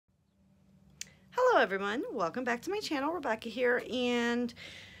everyone, welcome back to my channel. Rebecca here, and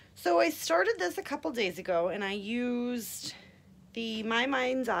so I started this a couple days ago and I used the My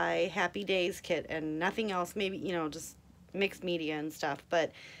Mind's Eye Happy Days kit and nothing else, maybe, you know, just mixed media and stuff.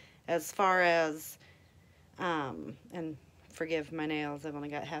 But as far as and forgive my nails, I've only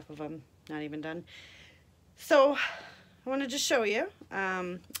got half of them, not even done. So I wanted to show you,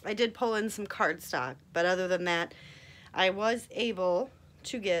 I did pull in some cardstock, but other than that I was able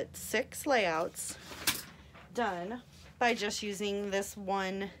to get 6 layouts done by just using this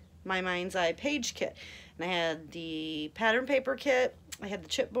one My Mind's Eye page kit. And I had the pattern paper kit, I had the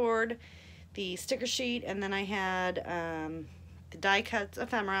chipboard, the sticker sheet, and then I had the die cuts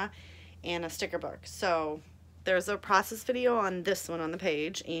ephemera and a sticker book. So there's a process video on this one on the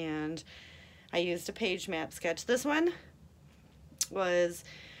page, and I used a page map sketch. This one was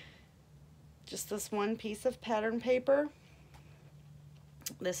just this one piece of pattern paper.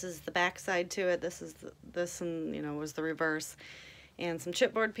 This is the back side to it. This is this, and you know, was the reverse, and some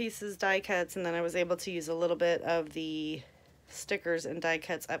chipboard pieces, die cuts, and then I was able to use a little bit of the stickers and die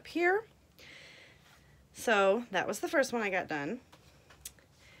cuts up here. So that was the first one I got done,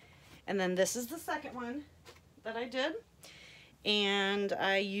 and then this is the second one that I did, and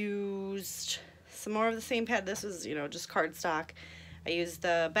I used some more of the same pad. This was, you know, just cardstock. I used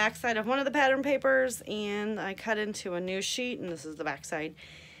the back side of one of the pattern papers and I cut into a new sheet, and this is the back side,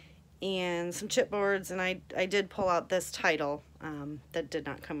 and some chipboards, and I did pull out this title that did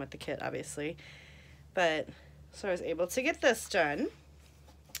not come with the kit, obviously, but so I was able to get this done.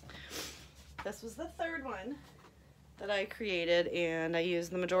 This was the third one that I created, and I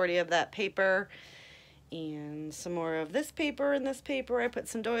used the majority of that paper and some more of this paper and this paper. I put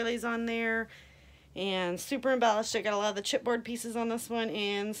some doilies on there and super embellished. I got a lot of the chipboard pieces on this one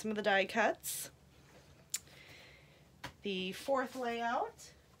and some of the die cuts. The fourth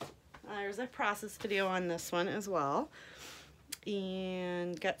layout, there's a process video on this one as well,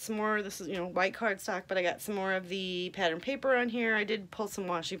 and got some more. This is, you know, white cardstock, but I got some more of the pattern paper on here. I did pull some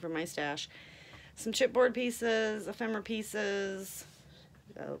washi from my stash. Some chipboard pieces, ephemera pieces.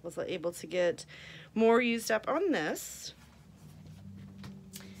 I was able to get more used up on this.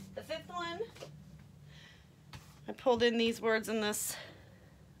 The fifth one, I pulled in these words in this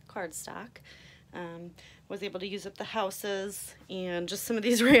cardstock. Was able to use up the houses and just some of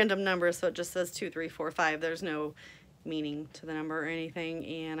these random numbers. So it just says 2, 3, 4, 5. There's no meaning to the number or anything.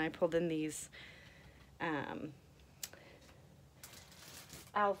 And I pulled in these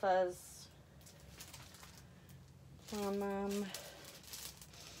alphas from,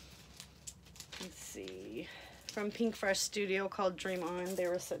 let's see, from Pink Fresh Studio called Dream On. They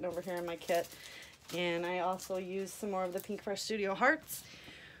were sitting over here in my kit. And I also used some more of the Pink Fresh Studio hearts.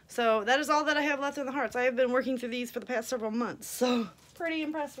 So that is all that I have left in the hearts. I have been working through these for the past several months, so pretty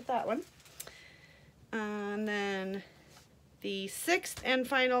impressed with that one. And then the sixth and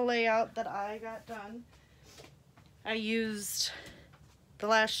final layout that I got done, I used the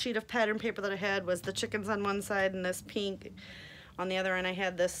last sheet of pattern paper that I had was the chickens on one side and this pink on the other, and I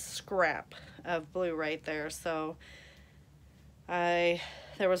had this scrap of blue right there. So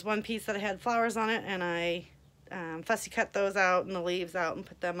there was one piece that I had flowers on it, and I fussy cut those out and the leaves out and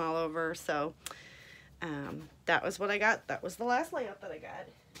put them all over. So that was what I got. That was the last layout that I got.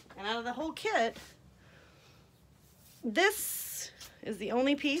 And out of the whole kit, this is the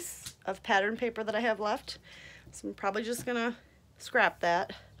only piece of pattern paper that I have left. So I'm probably just gonna scrap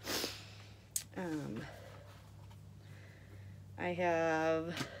that. I have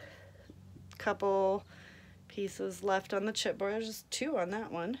a couple pieces left on the chipboard. There's just 2 on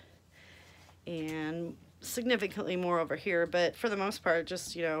that one, and significantly more over here, but for the most part,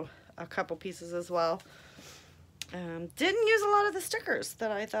 just, you know, a couple pieces as well. Didn't use a lot of the stickers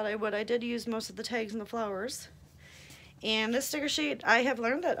that I thought I would. I did use most of the tags and the flowers. And this sticker sheet, I have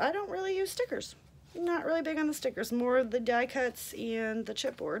learned that I don't really use stickers. I'm not really big on the stickers, more of the die cuts and the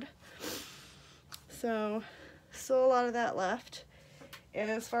chipboard. So still a lot of that left.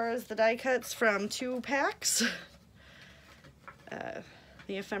 And as far as the die cuts from 2 packs,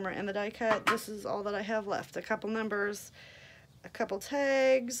 the ephemera and the die cut, this is all that I have left. A couple numbers, a couple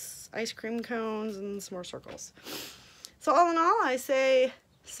tags, ice cream cones, and some more circles. So all in all, I say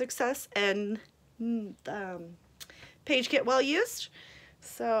success and page kit well used.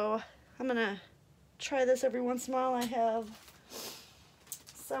 So I'm gonna try this every once in a while. I have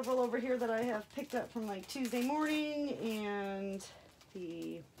several over here that I have picked up from like Tuesday morning and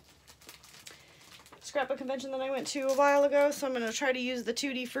the scrapbook convention that I went to a while ago. So I'm going to try to use the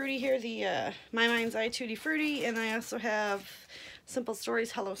Tutti Frutti here, the My Mind's Eye Tutti Frutti, and I also have Simple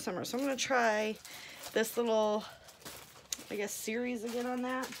Stories Hello Summer. So I'm going to try this little, I guess, series again on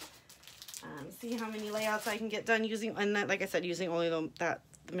that. See how many layouts I can get done using, and that, like I said, using only the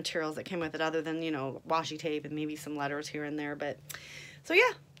materials that came with it, other than, you know, washi tape and maybe some letters here and there. But so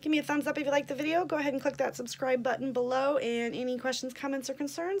yeah, give me a thumbs up if you liked the video. Go ahead and click that subscribe button below, and any questions, comments, or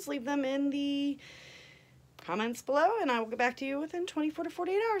concerns, leave them in the comments below, and I will get back to you within 24 to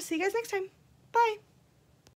 48 hours. See you guys next time. Bye.